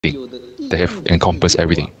They have encompassed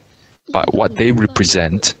everything. But what they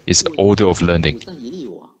represent is order of learning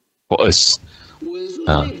for us.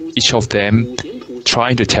 Each of them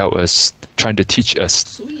trying to tell us, trying to teach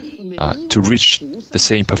us to reach the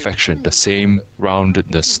same perfection, the same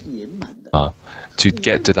roundedness, to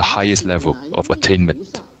get to the highest level of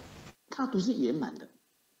attainment.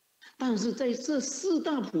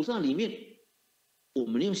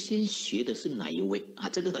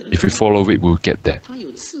 If we follow it, we'll get there.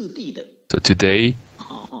 So today,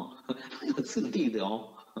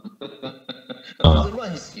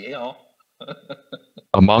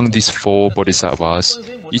 among these four bodhisattvas,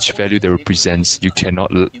 each value that represents, you cannot,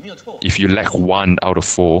 if you lack one out of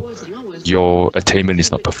four, your attainment is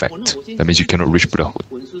not perfect. That means you cannot reach Buddhahood.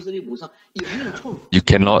 You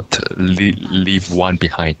cannot leave one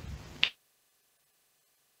behind.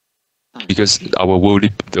 Because the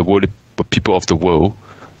worldly people of the world,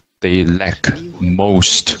 they lack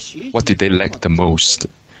most. What did they lack the most?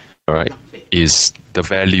 All right, is the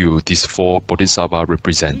value these four bodhisattvas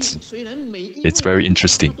represents. It's very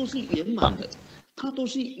interesting.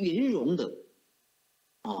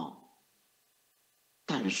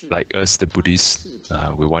 Like us, the Buddhists,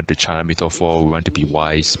 we want to chant metaphor, we want to be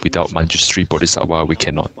wise. Without Manjushri Bodhisattva, we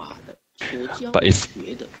cannot. But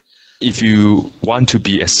if you want to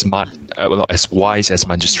be as smart, as wise as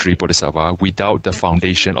Manjushri Bodhisattva, without the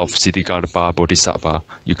foundation of Siddhigarbha Bodhisattva,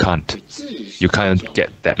 you can't. You can't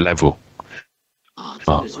get that level.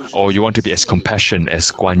 Or you want to be as compassionate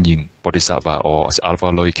as Guan Yin Bodhisattva or as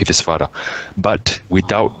Avalokitesvara. But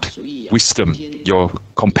without wisdom, your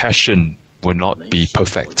compassion will not be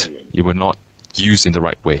perfect. You will not use in the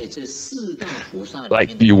right way.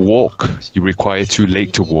 Like you walk, you require 2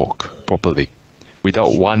 legs to walk properly.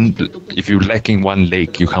 Without one, if you're lacking 1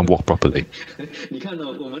 leg, you can't walk properly.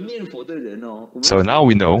 So now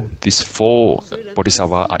we know these 4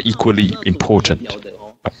 bodhisattvas are equally important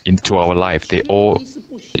into our life. They all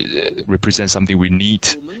represent something we need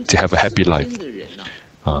to have a happy life.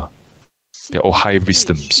 They're all high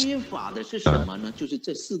wisdoms.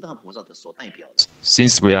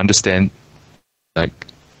 Since we understand, like,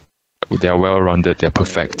 they are well-rounded, they're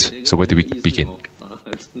perfect. So where do we begin?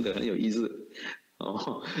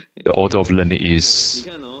 The order of learning is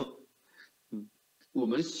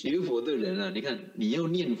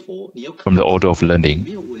from the order of learning.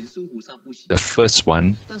 The first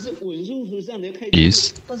one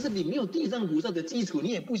is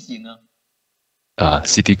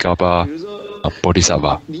Siddhigarbha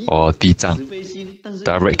Bodhisattva or Dizang.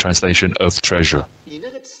 Direct translation, Earth Treasure.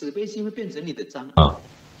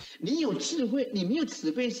 We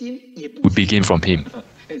begin from him.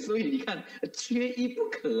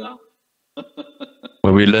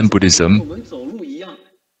 When we learn Buddhism,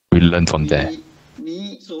 we learn from there.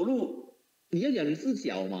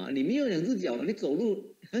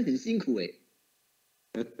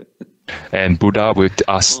 And Buddha will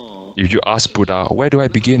ask, if you ask Buddha, where do I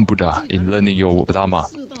begin, Buddha, in learning your Dharma?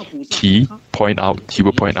 He will point out,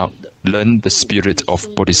 learn the spirit of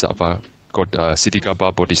Bodhisattva, called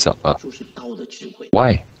Siddhigarbha Bodhisattva.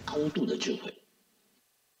 Why?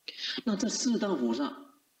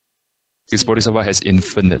 This Bodhisattva has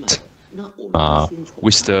infinite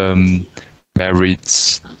wisdom,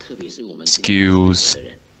 merits, skills.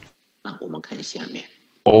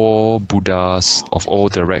 All Buddhas of all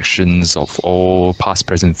directions, of all past,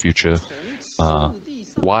 present, future.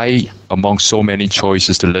 Why, among so many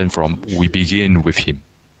choices to learn from, we begin with him?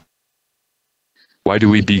 Why do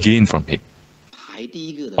we begin from him?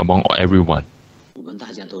 Among everyone.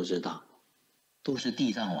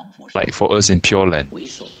 Like for us in Pure Land,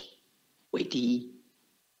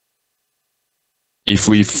 if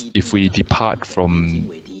we depart from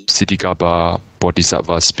Siddhigarbha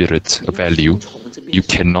Bodhisattva spirit value, you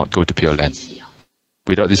cannot go to Pure Land.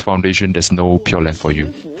 Without this foundation, there's no Pure Land for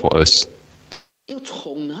you, for us.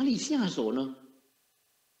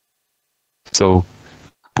 So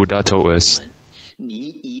Buddha told us,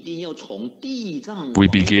 we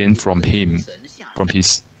begin from him, from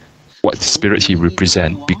his, what spirit he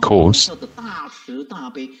represents, because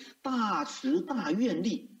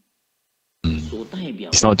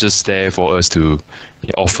it's not just there for us to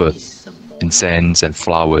offer incense and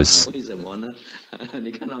flowers.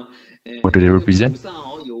 What do they represent?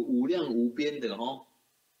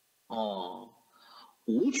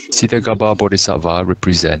 Siddhigarbha Bodhisattva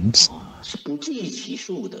represents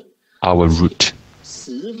our root,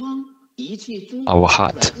 our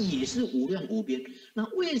heart,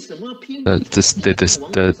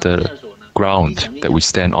 the ground that we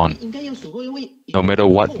stand on. No matter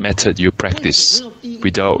what method you practice,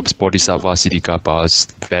 without Bodhisattva Siddhigarbha's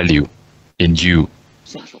value in you,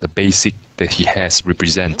 the basic that he has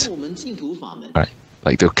represent. Right?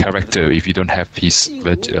 Like the character, if you don't have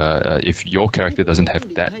if your character doesn't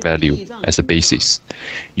have that value as a basis,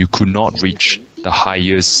 you could not reach the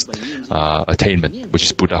highest attainment, which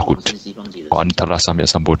is Buddhahood or Anuttara Samya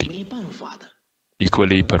Sambodhi,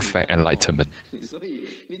 equally perfect enlightenment.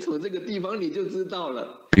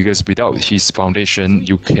 Because without his foundation,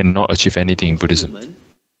 you cannot achieve anything in Buddhism.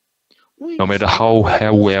 No matter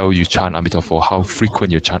how well you chant Amitabha, how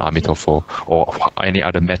frequent you chant Amitabha, or any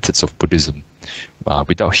other methods of Buddhism,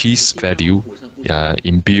 without his value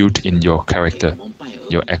imbued in your character,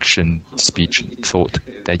 your action, speech, thought,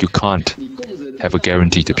 then you can't have a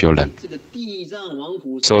guarantee to Pure Land.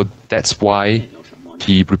 So that's why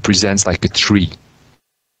he represents like a tree.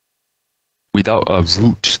 Without a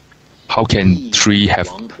root, how can tree have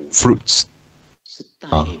fruits?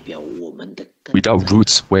 Without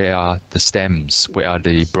roots, where are the stems? Where are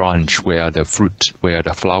the branch? Where are the fruit? Where are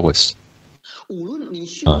the flowers? When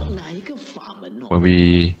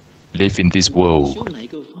we live in this world,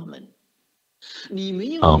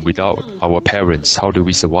 without our parents, how do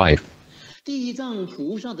we survive?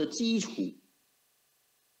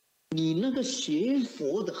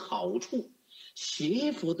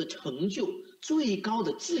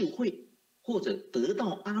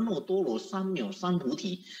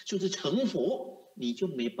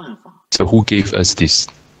 So who gave us this?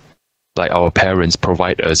 Like our parents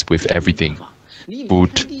provide us with everything.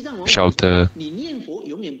 Food, shelter,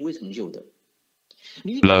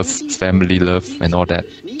 love, family love, and all that.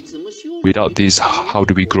 Without this, how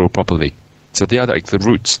do we grow properly? So they are like the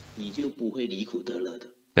roots.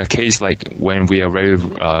 The case like when we are very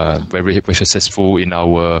successful in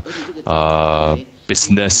our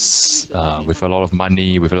business, with a lot of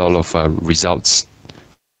money, with a lot of results.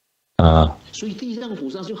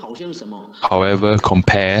 However,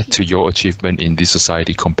 compared to your achievement in this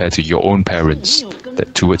society, compared to your own parents,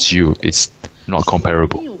 that towards you, it's not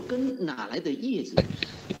comparable.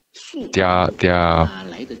 Their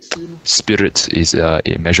spirit is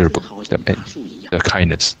immeasurable, their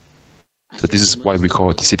kindness. So this is why we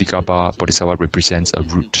call the Siddhikapa Bodhisattva represents a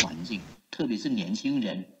root.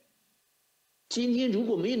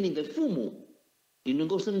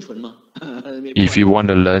 If you want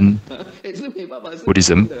to learn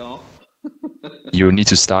Buddhism, you need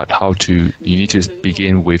to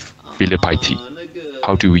begin with filial piety.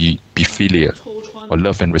 How do we be filial, or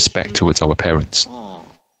love and respect towards our parents?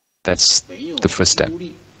 That's the first step.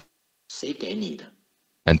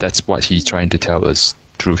 And that's what he's trying to tell us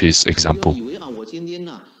through his example.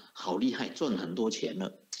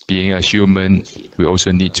 Being a human, we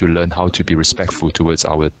also need to learn how to be respectful towards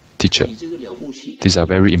our teacher. These are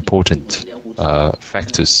very important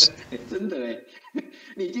factors,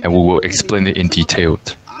 and we will explain it in detail.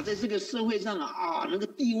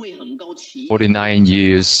 49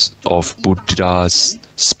 years of Buddha's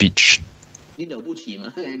speech,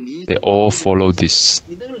 they all follow this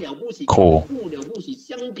core.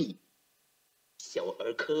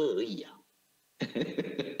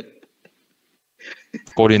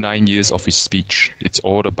 49 years of his speech, it's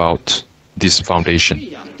all about this foundation.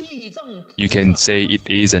 You can say it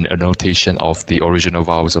is an annotation of the original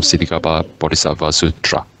vows of Siddhikapa Bodhisattva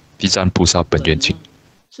Sutra, 地藏菩萨本愿经.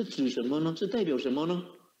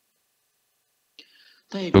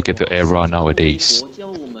 Look at the era nowadays.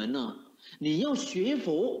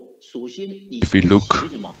 If we look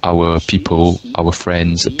our people, our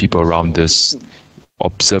friends, the people around us,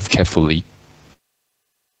 observe carefully,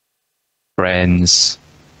 friends,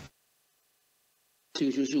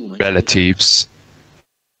 relatives,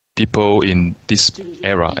 people in this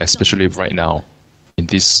era, especially right now, in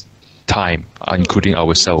this time, including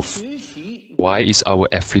ourselves, why is our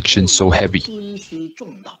affliction so heavy?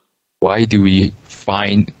 Why do we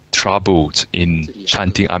find trouble in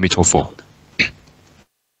chanting Amitabha?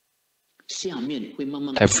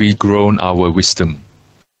 Have we grown our wisdom?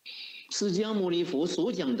 So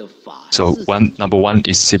number one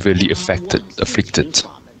is severely afflicted.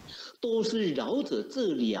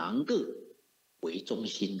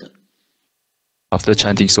 After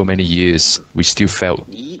chanting so many years, we still felt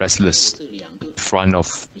restless in front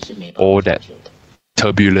of all that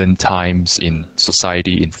turbulent times in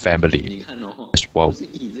society, in family as well.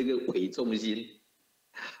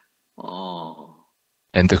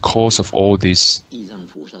 And the cause of all this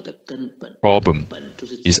problem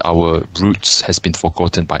is our roots has been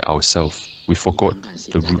forgotten by ourselves. We forgot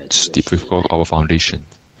the roots, we forgot our foundation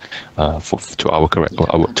to our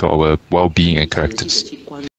well-being and characters.